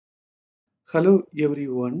Hello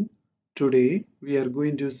everyone. Today we are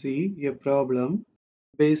going to see a problem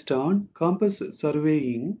based on compass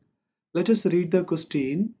surveying. Let us read the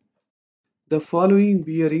question. The following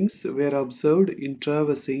bearings were observed in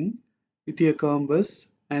traversing with a compass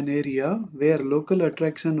an area where local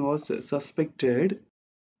attraction was suspected.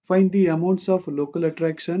 Find the amounts of local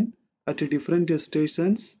attraction at different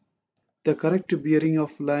stations, the correct bearing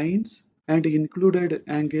of lines and included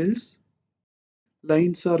angles.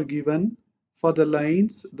 Lines are given. For the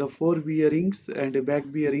lines, the fore bearings and back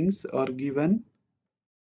bearings are given.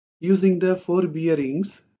 Using the fore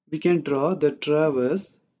bearings, we can draw the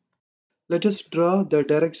traverse. Let us draw the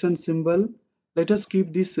direction symbol. Let us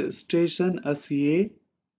keep this station as A.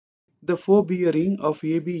 The fore bearing of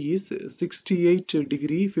AB is 68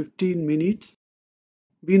 degree 15 minutes.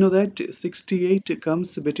 We know that 68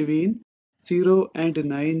 comes between 0 and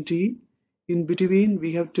 90. In between,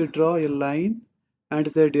 we have to draw a line and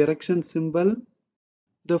the direction symbol.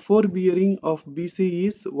 The fore bearing of BC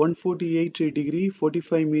is 148 degree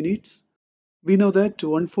 45 minutes. We know that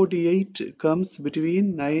 148 comes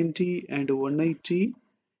between 90 and 180.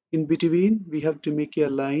 In between, we have to make a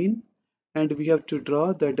line and we have to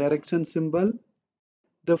draw the direction symbol.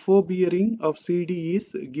 The fore bearing of CD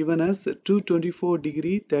is given as 224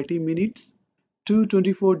 degree 30 minutes.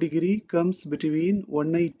 224 degree comes between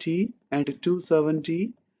 180 and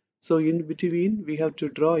 270. So in between, we have to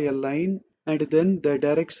draw a line and then the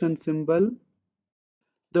direction symbol.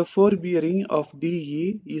 The fore bearing of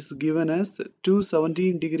DE is given as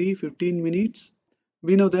 217 degree 15 minutes.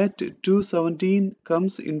 We know that 217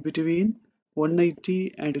 comes in between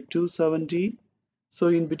 180 and 270. So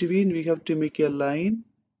in between we have to make a line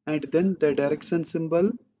and then the direction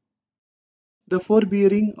symbol. The fore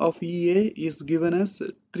bearing of EA is given as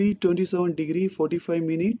 327 degree 45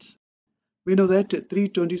 minutes. We know that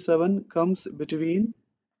 327 comes between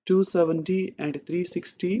 270 and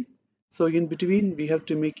 360. So in between we have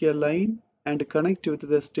to make a line and connect with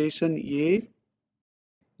the station A.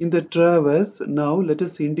 In the traverse, now let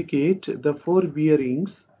us indicate the fore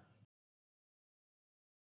bearings.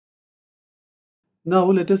 Now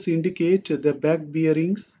let us indicate the back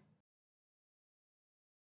bearings.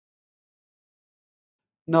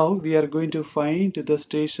 Now we are going to find the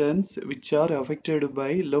stations which are affected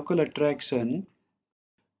by local attraction.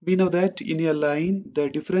 We know that in a line, the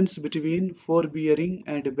difference between fore bearing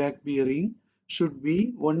and back bearing should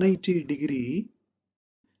be 180 degree.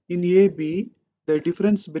 In AB, the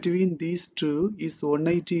difference between these two is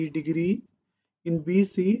 180 degree. In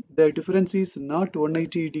BC, the difference is not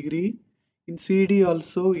 180 degree. In CD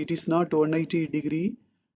also, it is not 180 degree.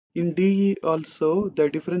 In DE also, the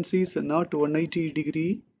difference is not 180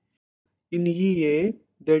 degree. In EA,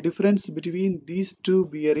 the difference between these two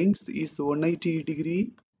bearings is 180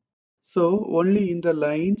 degree. So only in the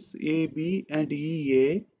lines AB and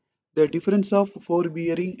EA, the difference of fore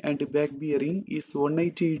bearing and back bearing is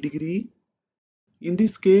 180 degree. In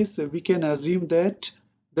this case, we can assume that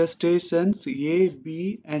the stations A,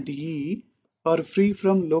 B and E are free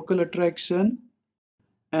from local attraction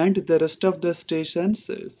and the rest of the stations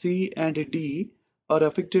C and D are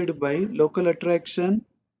affected by local attraction.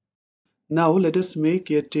 Now let us make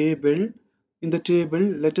a table. In the table,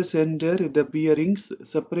 let us enter the bearings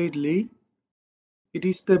separately. It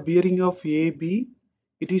is the bearing of AB,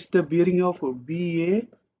 it is the bearing of BA,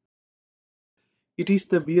 it is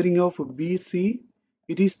the bearing of BC,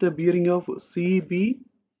 it is the bearing of CB,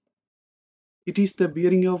 it is the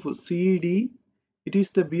bearing of CD, it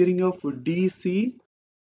is the bearing of DC,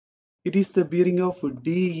 it is the bearing of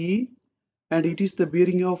DE, and it is the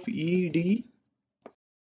bearing of ED,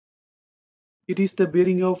 it is the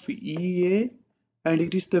bearing of EA, and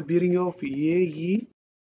it is the bearing of AE.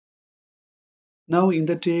 Now in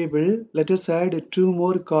the table, let us add two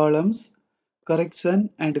more columns, correction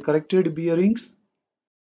and corrected bearings.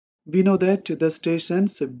 We know that the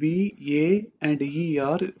stations B, A and E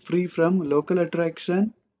are free from local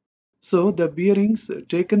attraction. So the bearings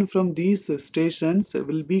taken from these stations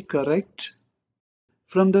will be correct.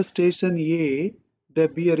 From the station A, the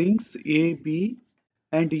bearings AB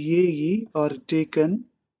and AE are taken.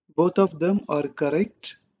 Both of them are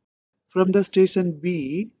correct. From the station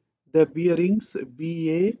B, the bearings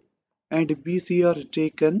BA and BC are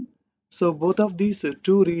taken. So both of these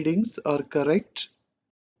two readings are correct.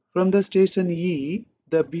 From the station E,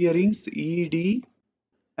 the bearings ED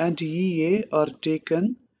and EA are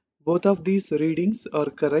taken. Both of these readings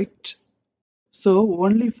are correct. So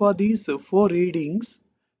only for these four readings,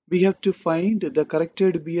 we have to find the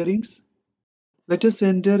corrected bearings. Let us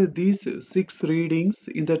enter these six readings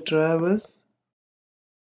in the traverse.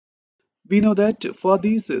 We know that for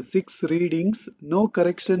these 6 readings, no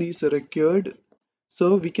correction is required,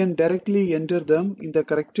 so we can directly enter them in the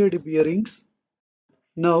corrected bearings.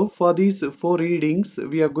 Now, for these 4 readings,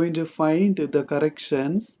 we are going to find the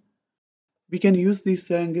corrections. We can use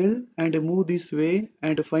this angle and move this way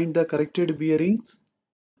and find the corrected bearings,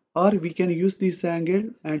 or we can use this angle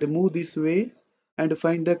and move this way and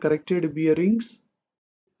find the corrected bearings.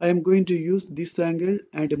 I am going to use this angle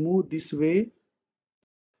and move this way.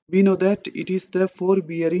 We know that it is the 4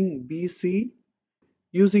 bearing BC.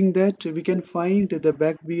 Using that, we can find the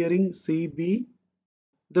back bearing CB.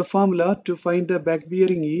 The formula to find the back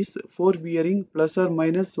bearing is 4 bearing plus or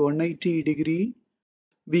minus 180 degree.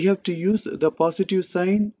 We have to use the positive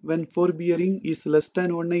sign when 4 bearing is less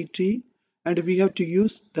than 180, and we have to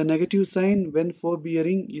use the negative sign when 4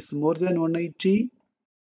 bearing is more than 180.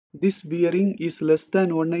 This bearing is less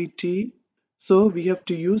than 180, so we have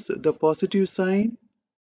to use the positive sign.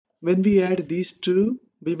 When we add these two,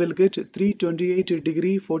 we will get 328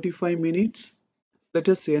 degree 45 minutes. Let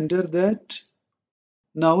us enter that.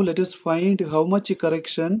 Now let us find how much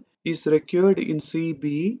correction is required in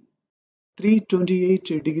CB.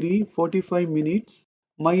 328 degree 45 minutes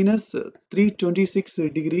minus 326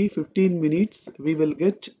 degree 15 minutes, we will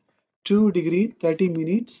get 2 degree 30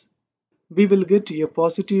 minutes. We will get a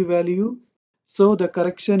positive value, so the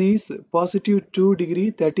correction is positive 2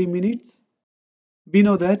 degree 30 minutes. We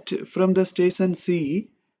know that from the station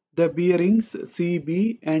C, the bearings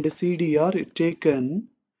CB and CD are taken.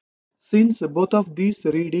 Since both of these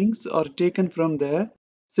readings are taken from the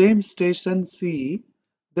same station C,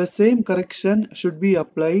 the same correction should be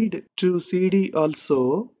applied to CD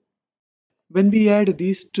also. When we add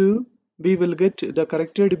these two, we will get the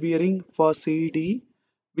corrected bearing for CD,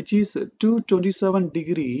 which is 227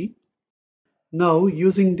 degree. Now,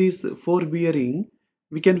 using this 4 bearing,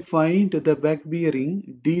 we can find the back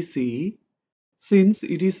bearing DC. Since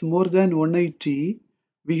it is more than 180,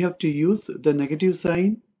 we have to use the negative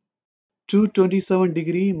sign. 227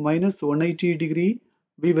 degree minus 180 degree,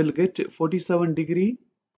 we will get 47 degree.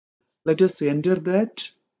 Let us enter that.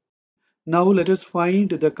 Now let us find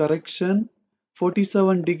the correction.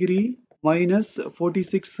 47 degree minus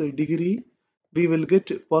 46 degree, we will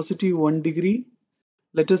get positive 1 degree.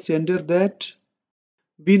 Let us enter that.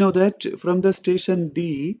 We know that from the station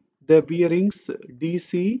D, the bearings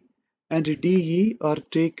DC and DE are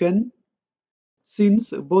taken. Since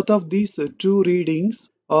both of these two readings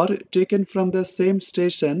are taken from the same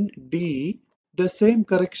station D, the same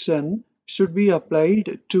correction should be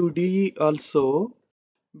applied to DE also.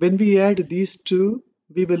 When we add these two,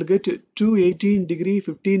 we will get 218 degree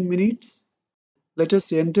 15 minutes. Let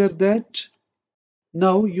us enter that.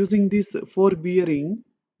 Now using this 4 bearing,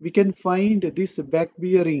 we can find this back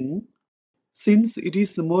bearing. Since it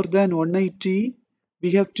is more than 180,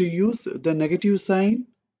 we have to use the negative sign.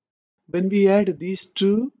 When we add these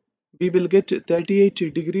two, we will get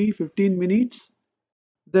 38 degree 15 minutes.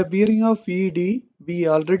 The bearing of ED, we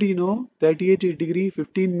already know 38 degree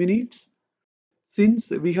 15 minutes. Since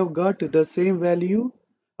we have got the same value,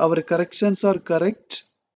 our corrections are correct.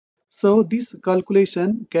 So this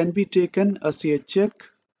calculation can be taken as a check.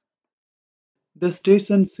 The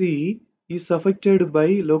station C is affected by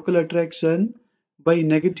local attraction by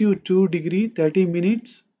negative 2 degree 30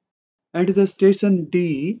 minutes, and the station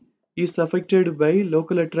D is affected by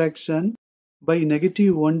local attraction by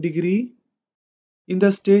negative 1 degree. In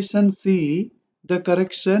the station C, the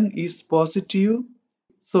correction is positive,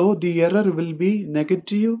 so the error will be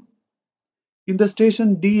negative. In the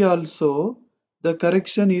station D also, the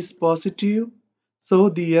correction is positive, so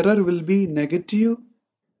the error will be negative.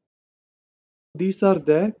 These are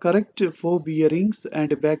the correct 4 bearings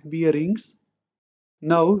and back bearings.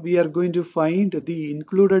 Now we are going to find the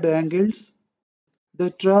included angles. The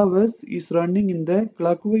traverse is running in the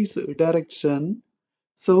clockwise direction,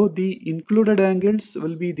 so the included angles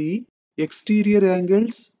will be the exterior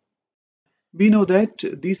angles. We know that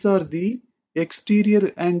these are the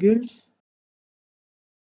exterior angles.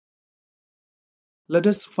 Let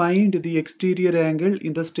us find the exterior angle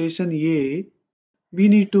in the station A. We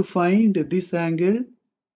need to find this angle.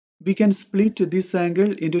 We can split this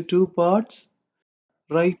angle into two parts,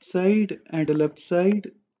 right side and left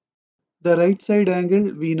side. The right side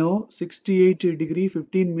angle we know 68 degree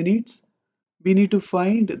 15 minutes. We need to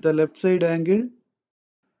find the left side angle.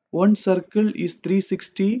 One circle is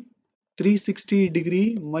 360. 360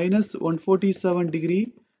 degree minus 147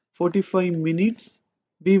 degree 45 minutes.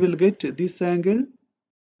 We will get this angle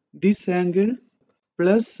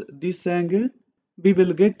plus this angle. We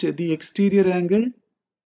will get the exterior angle.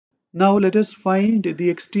 Now let us find the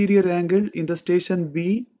exterior angle in the station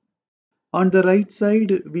B. On the right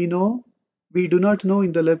side we know We do not know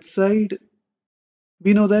in the left side.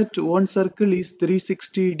 We know that one circle is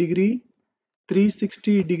 360 degree.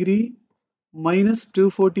 360 degree minus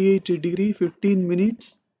 248 degree 15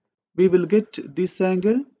 minutes. We will get this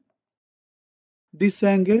angle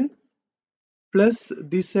plus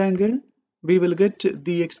this angle. We will get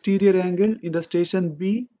the exterior angle in the station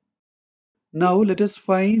B. Now let us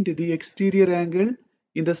find the exterior angle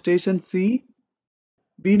in the station C.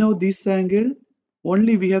 We know this angle.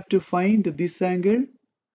 Only we have to find this angle.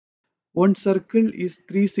 One circle is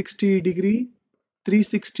 360 degree.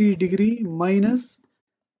 360 degree minus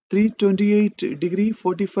 328 degree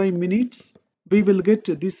 45 minutes. We will get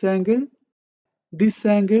this angle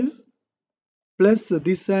plus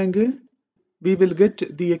this angle. We will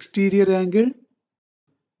get the exterior angle.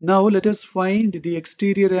 Now let us find the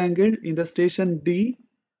exterior angle in the station D.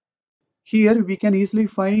 Here we can easily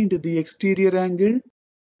find the exterior angle.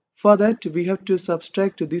 For that we have to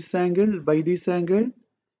subtract this angle by this angle.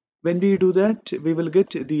 When we do that, we will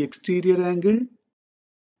get the exterior angle.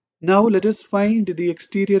 Now let us find the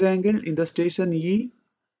exterior angle in the station E.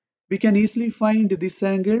 We can easily find this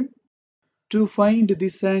angle. To find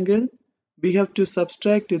this angle, we have to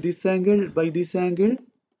subtract this angle by this angle.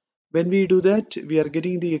 When we do that, we are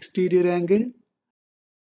getting the exterior angle.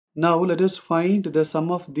 Now let us find the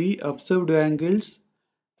sum of the observed angles.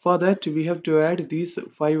 For that, we have to add these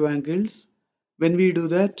 5 angles. When we do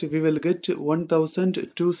that, we will get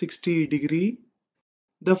 1260 degree.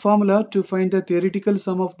 The formula to find the theoretical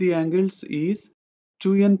sum of the angles is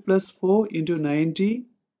 2n plus 4 into 90.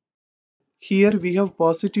 Here we have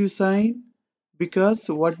positive sign because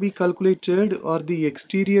what we calculated are the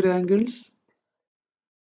exterior angles.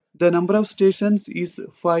 The number of stations is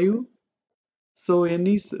 5. So n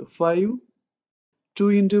is 5. 2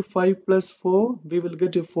 into 5 plus 4, we will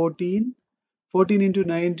get 14. 14 into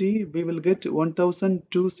 90, we will get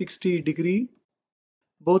 1260 degree.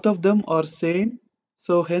 Both of them are same.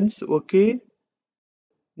 So hence, okay.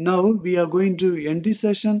 Now we are going to end this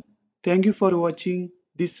session. Thank you for watching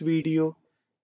this video.